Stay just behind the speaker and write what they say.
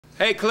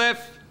Hey,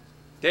 Cliff.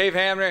 Dave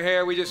Hamner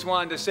here. We just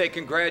wanted to say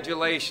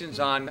congratulations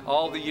on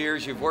all the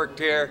years you've worked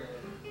here.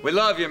 We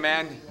love you,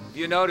 man. If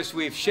you notice,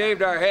 we've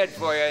shaved our head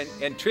for you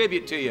in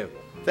tribute to you.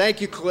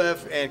 Thank you,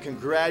 Cliff, and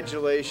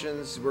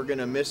congratulations. We're going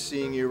to miss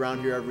seeing you around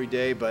here every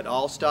day, but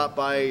I'll stop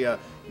by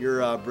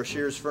your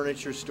Braschler's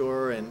furniture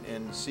store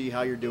and see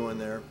how you're doing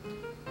there.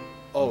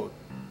 Oh,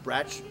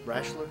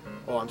 Braschler?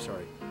 Oh, I'm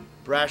sorry.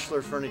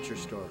 Braschler Furniture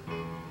Store.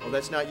 Oh,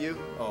 that's not you?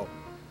 Oh,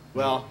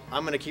 well,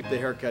 I'm going to keep the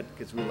haircut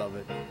because we love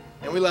it.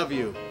 And we love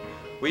you.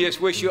 We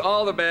just wish you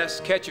all the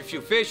best. Catch a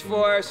few fish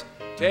for us.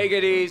 Take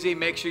it easy.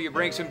 Make sure you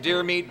bring some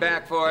deer meat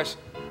back for us.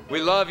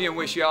 We love you and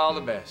wish you all the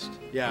best.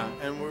 Yeah,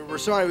 and we're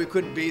sorry we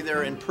couldn't be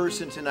there in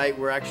person tonight.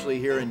 We're actually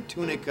here in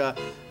Tunica,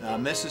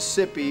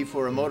 Mississippi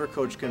for a motor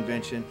coach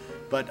convention.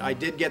 But I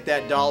did get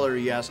that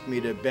 $1 you asked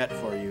me to bet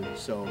for you,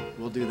 so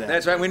we'll do that.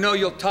 That's right. We know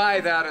you'll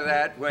tithe out of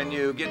that when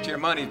you get your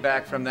money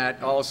back from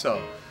that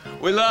also.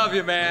 We love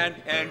you, man,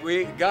 and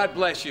God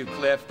bless you,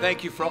 Cliff.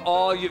 Thank you for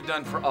all you've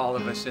done for all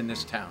of us in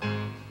this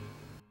town.